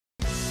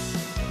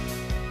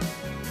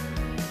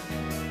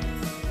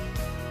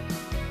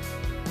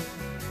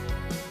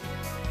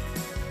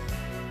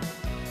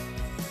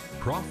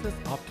Process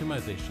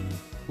optimization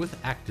with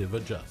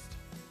activeAdjust.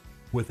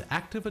 With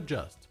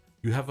activeAdjust,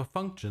 you have a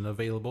function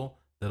available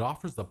that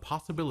offers the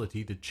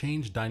possibility to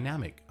change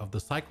dynamic of the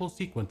cycle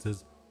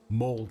sequences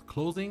mold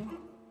closing,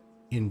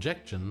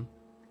 injection,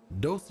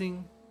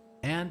 dosing,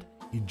 and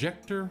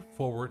ejector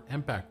forward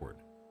and backward.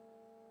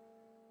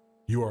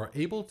 You are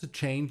able to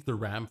change the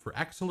ramp for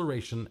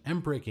acceleration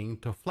and braking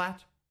to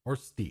flat or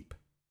steep.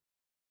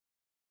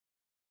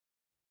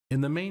 In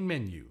the main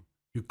menu,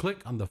 you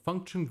click on the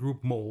function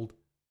group mold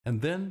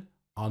and then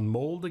on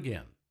mold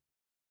again.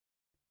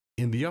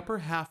 In the upper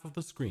half of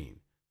the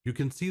screen, you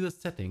can see the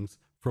settings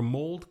for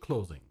mold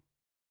closing.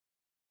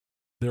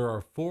 There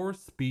are 4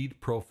 speed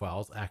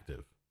profiles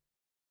active.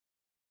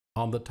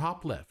 On the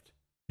top left,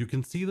 you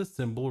can see the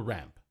symbol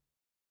ramp.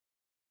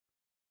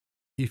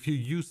 If you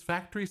use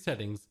factory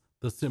settings,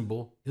 the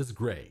symbol is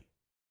gray.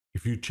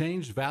 If you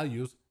change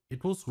values,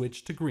 it will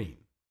switch to green.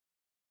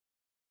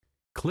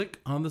 Click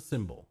on the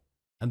symbol,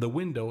 and the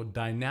window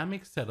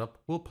Dynamic Setup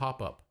will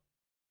pop up.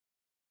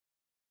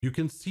 You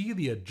can see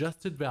the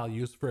adjusted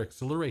values for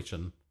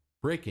acceleration,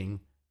 braking,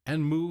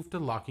 and move to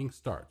locking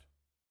start.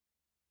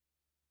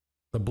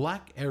 The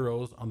black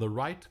arrows on the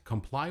right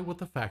comply with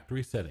the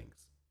factory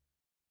settings.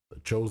 The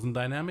chosen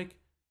dynamic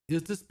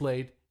is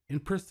displayed in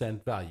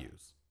 %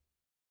 values.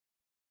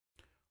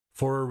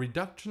 For a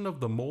reduction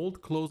of the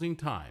mold closing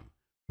time,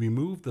 we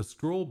move the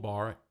scroll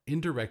bar in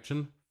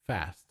direction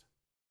fast.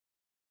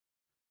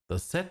 The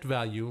set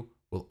value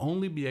will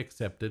only be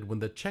accepted when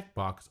the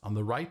checkbox on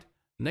the right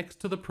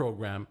next to the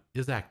program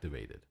is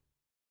activated.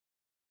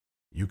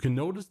 You can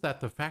notice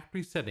that the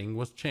factory setting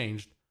was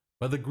changed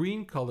by the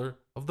green color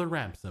of the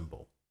ramp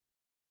symbol.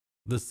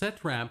 The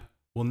set ramp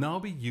will now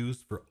be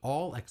used for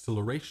all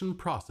acceleration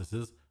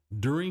processes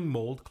during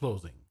mold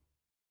closing.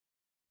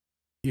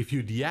 If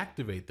you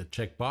deactivate the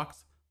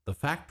checkbox, the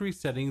factory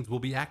settings will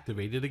be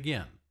activated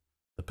again.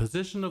 The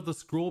position of the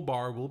scroll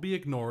bar will be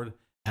ignored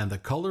and the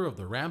color of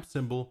the ramp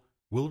symbol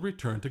will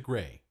return to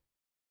gray.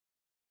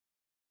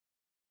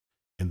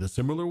 In the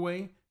similar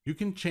way, you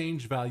can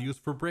change values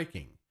for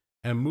braking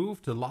and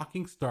move to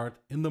locking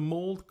start in the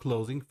mold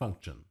closing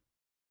function.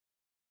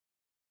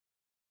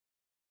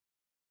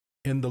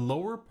 In the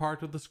lower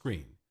part of the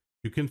screen,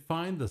 you can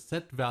find the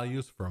set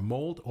values for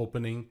mold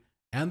opening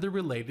and the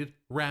related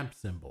ramp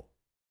symbol.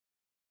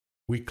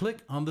 We click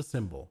on the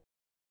symbol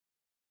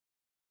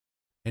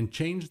and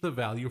change the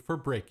value for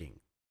braking.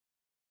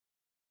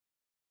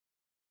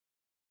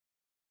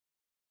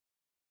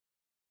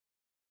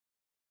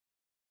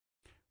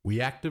 We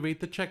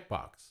activate the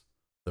checkbox.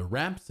 The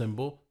ramp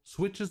symbol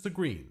switches to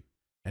green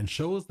and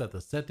shows that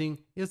the setting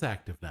is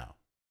active now.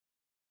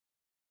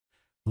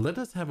 Let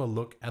us have a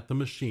look at the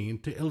machine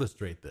to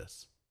illustrate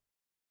this.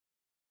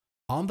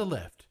 On the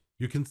left,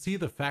 you can see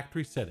the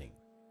factory setting.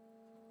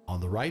 On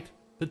the right,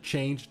 the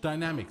change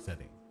dynamic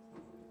setting.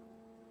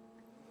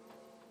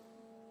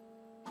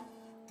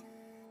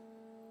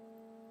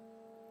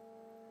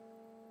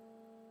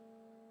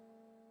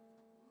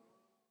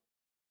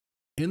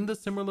 In the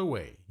similar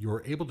way, you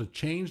are able to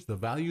change the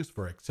values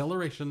for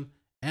acceleration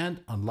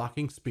and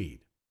unlocking speed.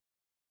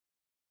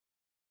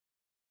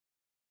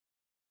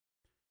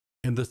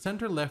 In the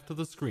center left of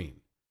the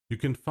screen, you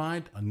can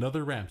find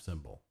another ramp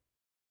symbol.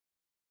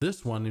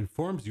 This one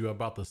informs you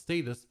about the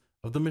status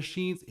of the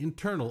machine's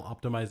internal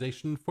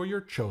optimization for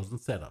your chosen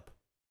setup.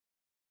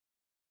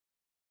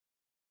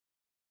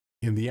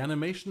 In the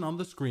animation on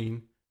the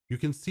screen, you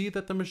can see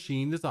that the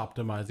machine is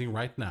optimizing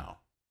right now.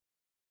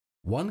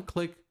 One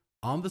click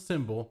on the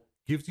symbol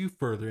gives you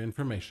further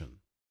information.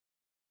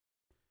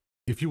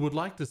 If you would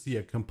like to see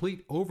a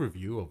complete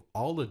overview of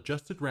all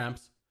adjusted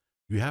ramps,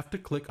 you have to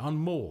click on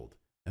Mold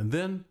and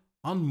then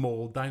on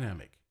Mold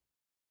Dynamic.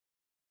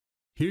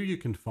 Here you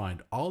can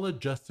find all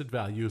adjusted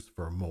values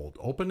for mold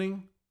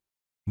opening,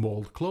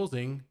 mold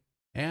closing,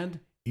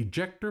 and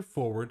ejector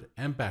forward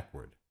and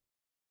backward.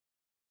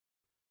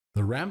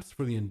 The ramps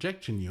for the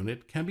injection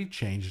unit can be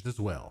changed as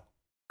well.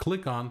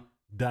 Click on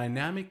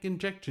Dynamic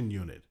Injection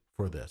Unit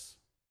for this.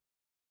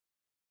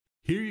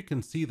 Here you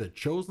can see the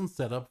chosen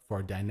setup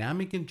for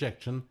dynamic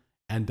injection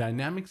and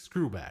dynamic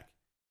screwback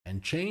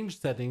and change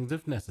settings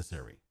if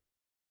necessary.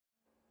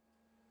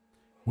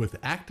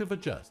 With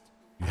activeAdjust,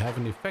 you have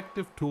an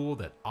effective tool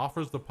that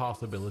offers the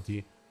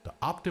possibility to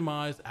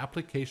optimize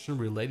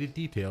application-related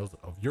details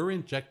of your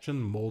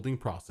injection molding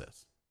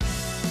process.